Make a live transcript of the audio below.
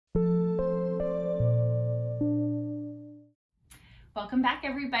Welcome back,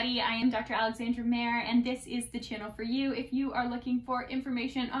 everybody. I am Dr. Alexandra Mayer, and this is the channel for you if you are looking for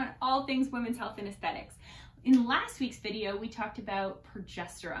information on all things women's health and aesthetics. In last week's video, we talked about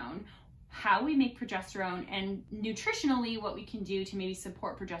progesterone, how we make progesterone, and nutritionally what we can do to maybe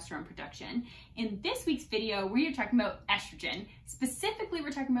support progesterone production. In this week's video, we are talking about estrogen. Specifically,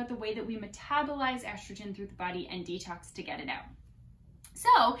 we're talking about the way that we metabolize estrogen through the body and detox to get it out.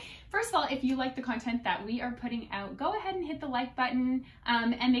 So, first of all, if you like the content that we are putting out, go ahead and hit the like button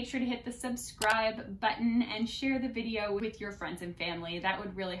and make sure to hit the subscribe button and share the video with your friends and family. That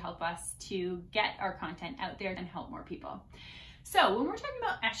would really help us to get our content out there and help more people. So when we're talking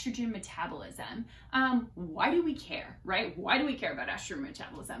about estrogen metabolism, why do we care, right? Why do we care about estrogen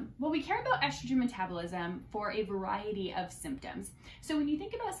metabolism? Well, we care about estrogen metabolism for a variety of symptoms. So when you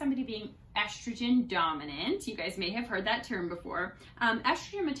think about somebody being estrogen dominant, you guys may have heard that term before,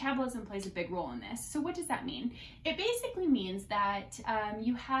 estrogen metabolism plays a big role in this. So what does that mean? It basically means that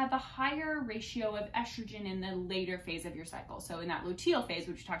you have a higher ratio of estrogen in the later phase of your cycle. So in that luteal phase,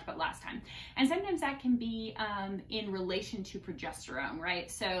 which we talked about last time. And sometimes that can be in relation to progesterone, right?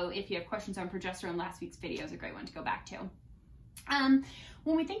 So if you have questions on progesterone, last week's video is a great one to go back to.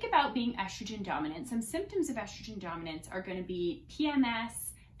 When we think about being estrogen dominant, some symptoms of estrogen dominance are going to be PMS,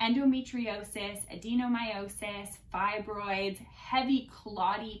 endometriosis, adenomyosis, fibroids, heavy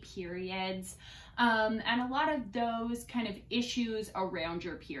clotty periods, and a lot of those kind of issues around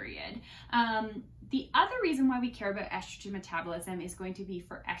your period. The other reason why we care about estrogen metabolism is going to be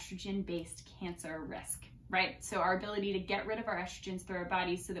for estrogen-based cancer risk, right? So our ability to get rid of our estrogens through our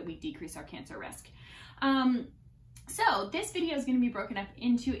bodies so that we decrease our cancer risk. So this video is going to be broken up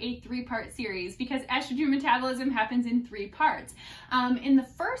into a three-part series because estrogen metabolism happens in three parts. In the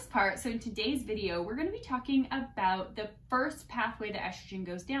first part, so in today's video, we're going to be talking about the first pathway that estrogen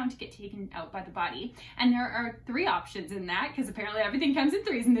goes down to get taken out by the body. And there are three options in that because apparently everything comes in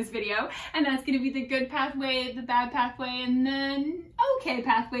threes in this video. And that's going to be the good pathway, the bad pathway, and then okay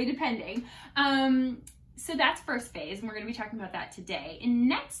pathway depending. So that's first phase, and we're going to be talking about that today. In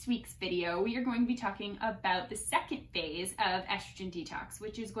next week's video, we are going to be talking about the second phase of estrogen detox,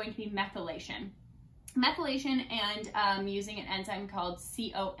 which is going to be methylation. Methylation and using an enzyme called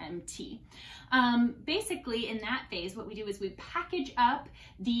COMT. Basically, in that phase, what we do is we package up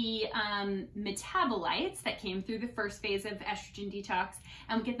the metabolites that came through the first phase of estrogen detox,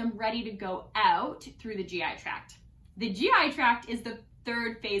 and we get them ready to go out through the GI tract. The GI tract is the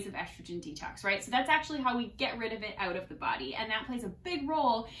third phase of estrogen detox, right? So that's actually how we get rid of it out of the body. And that plays a big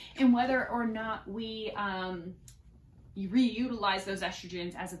role in whether or not we reutilize those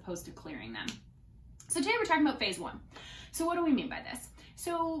estrogens as opposed to clearing them. So today we're talking about phase one. So what do we mean by this?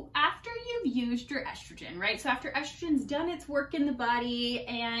 So after you've used your estrogen, right? So after estrogen's done its work in the body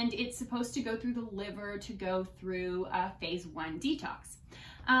and it's supposed to go through the liver to go through phase one detox.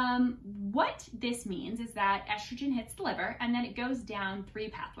 What this means is that estrogen hits the liver and then it goes down three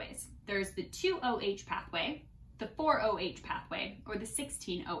pathways. There's the 2-OH pathway, the 4-OH pathway, or the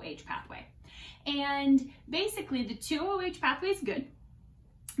 16-OH pathway. And basically the 2-OH pathway is good.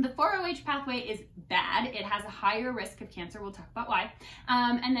 The 4-OH pathway is bad. It has a higher risk of cancer. We'll talk about why.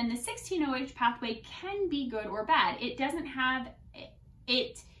 And then the 16-OH pathway can be good or bad. It doesn't have,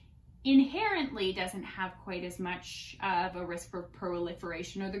 it inherently doesn't have quite as much of a risk for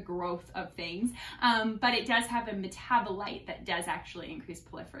proliferation or the growth of things, but it does have a metabolite that does actually increase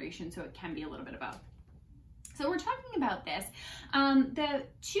proliferation, so it can be a little bit of both. So we're talking about this. The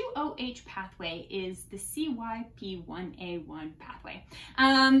 2-OH pathway is the CYP1A1 pathway.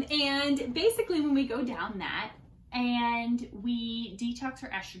 And basically when we go down that, and we detox our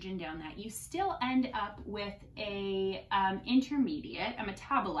estrogen down that, you still end up with a intermediate, a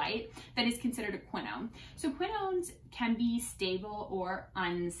metabolite that is considered a quinone. So quinones can be stable or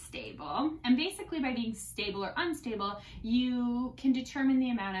unstable. And basically by being stable or unstable, you can determine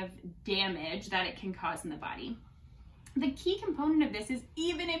the amount of damage that it can cause in the body. The key component of this is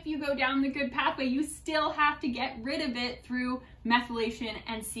even if you go down the good pathway, you still have to get rid of it through methylation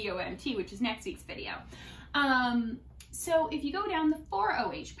and COMT, which is next week's video. So if you go down the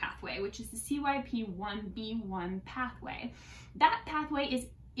 4-OH pathway, which is the CYP1B1 pathway, that pathway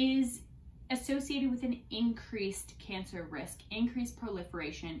is associated with an increased cancer risk, increased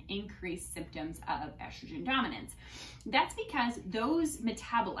proliferation, increased symptoms of estrogen dominance. That's because those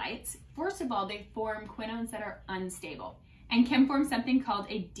metabolites, first of all, they form quinones that are unstable and can form something called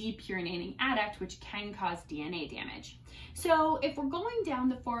a depurinating adduct, which can cause DNA damage. So if we're going down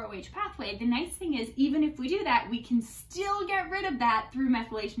the 4-OH pathway, the nice thing is even if we do that, we can still get rid of that through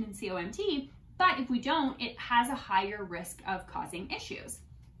methylation and COMT, but if we don't, it has a higher risk of causing issues.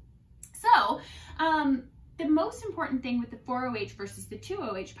 So the most important thing with the 4-OH versus the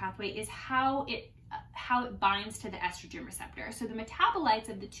 2-OH pathway is how it binds to the estrogen receptor. So the metabolites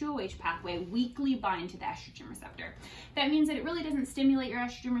of the 2-OH pathway weakly bind to the estrogen receptor. That means that it really doesn't stimulate your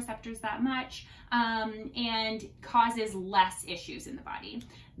estrogen receptors that much and causes less issues in the body.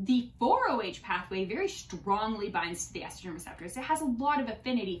 The 4-OH pathway very strongly binds to the estrogen receptors. It has a lot of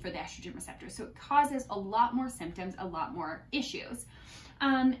affinity for the estrogen receptors, so it causes a lot more symptoms, a lot more issues.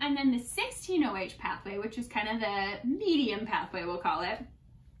 And then the 16-OH pathway, which is kind of the medium pathway, we'll call it,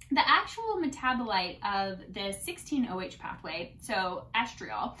 the actual metabolite of the 16-OH pathway, so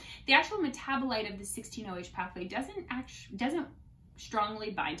estriol, the actual metabolite of the 16-OH pathway doesn't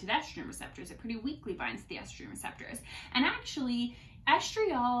strongly bind to the estrogen receptors. It pretty weakly binds to the estrogen receptors. And actually,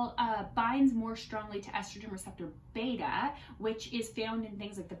 estriol binds more strongly to estrogen receptor beta, which is found in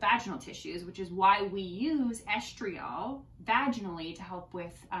things like the vaginal tissues, which is why we use estriol vaginally to help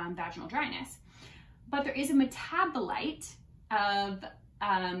with vaginal dryness. But there is a metabolite of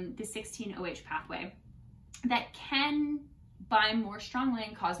the 16-OH pathway that can bind more strongly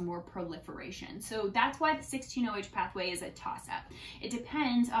and cause more proliferation. So that's why the 16-OH pathway is a toss-up. It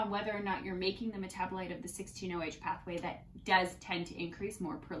depends on whether or not you're making the metabolite of the 16-OH pathway that does tend to increase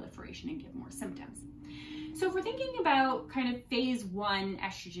more proliferation and give more symptoms. So if we're thinking about kind of phase 1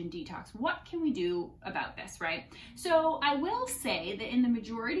 estrogen detox, what can we do about this, right? So I will say that in the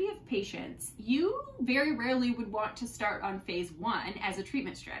majority of patients, you very rarely would want to start on phase 1 as a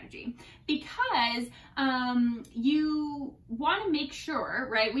treatment strategy because you want to make sure,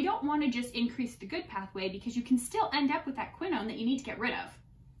 right? We don't want to just increase the good pathway because you can still end up with that quinone that you need to get rid of.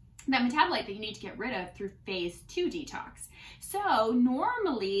 That metabolite that you need to get rid of through phase 2 detox. So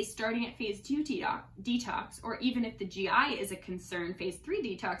normally starting at phase 2 detox, or even if the GI is a concern, phase 3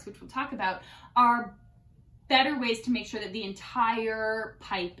 detox, which we'll talk about, are better ways to make sure that the entire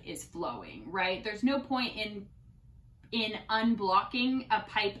pipe is flowing, right? There's no point in unblocking a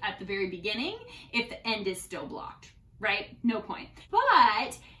pipe at the very beginning if the end is still blocked, right? No point.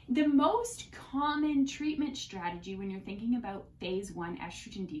 But the most common treatment strategy when you're thinking about phase 1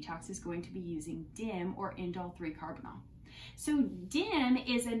 estrogen detox is going to be using DIM or indole-3 carbinol. So DIM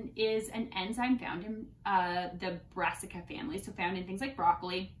is an enzyme found in the brassica family, so found in things like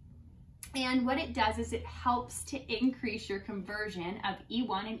broccoli. And what it does is it helps to increase your conversion of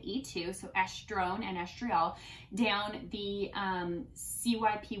E1 and E2, so estrone and estriol, down the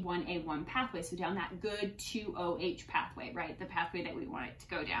CYP1A1 pathway, so down that good 2-OH pathway, right? The pathway that we want it to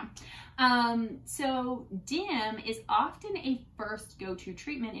go down. So DIM is often a first go-to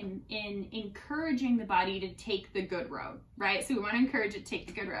treatment in encouraging the body to take the good road, right? So we want to encourage it to take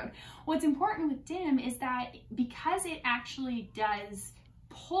the good road. What's important with DIM is that because it actually does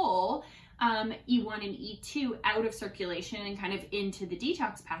pull E1 and E2 out of circulation and kind of into the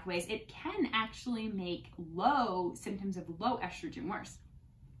detox pathways, it can actually make symptoms of low estrogen worse.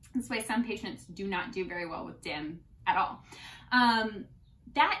 That's why some patients do not do very well with DIM at all.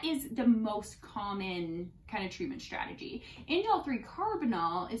 That is the most common kind of treatment strategy. Indole-3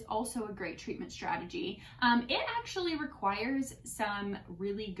 carbinol is also a great treatment strategy. It actually requires some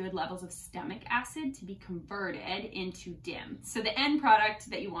really good levels of stomach acid to be converted into DIM. So the end product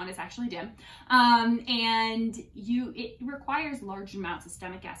that you want is actually DIM. And it requires large amounts of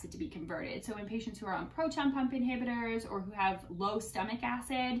stomach acid to be converted. So in patients who are on proton pump inhibitors or who have low stomach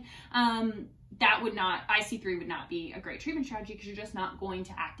acid, IC3 would not be a great treatment strategy because you're just not going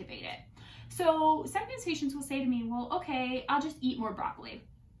to activate it. So sometimes patients will say to me, well, okay, I'll just eat more broccoli.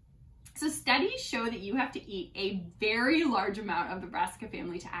 So studies show that you have to eat a very large amount of the brassica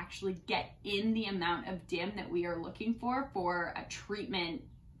family to actually get in the amount of DIM that we are looking for a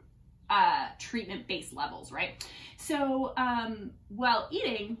treatment-based levels, right? So while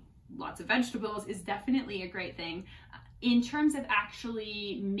eating lots of vegetables is definitely a great thing, in terms of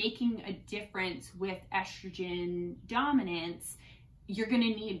actually making a difference with estrogen dominance, you're going to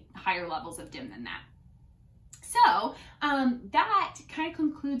need higher levels of DIM than that. So that kind of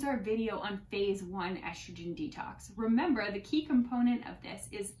concludes our video on phase 1 estrogen detox. Remember, the key component of this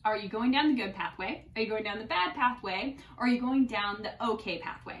is, are you going down the good pathway? Are you going down the bad pathway? Or are you going down the okay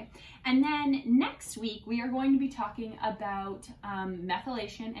pathway? And then next week, we are going to be talking about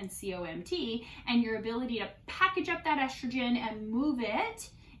methylation and COMT and your ability to package up that estrogen and move it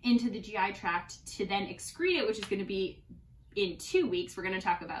into the GI tract to then excrete it, which is going to be in 2 weeks. We're going to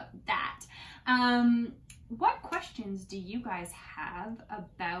talk about that. What questions do you guys have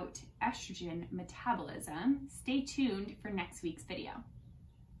about estrogen metabolism? Stay tuned for next week's video.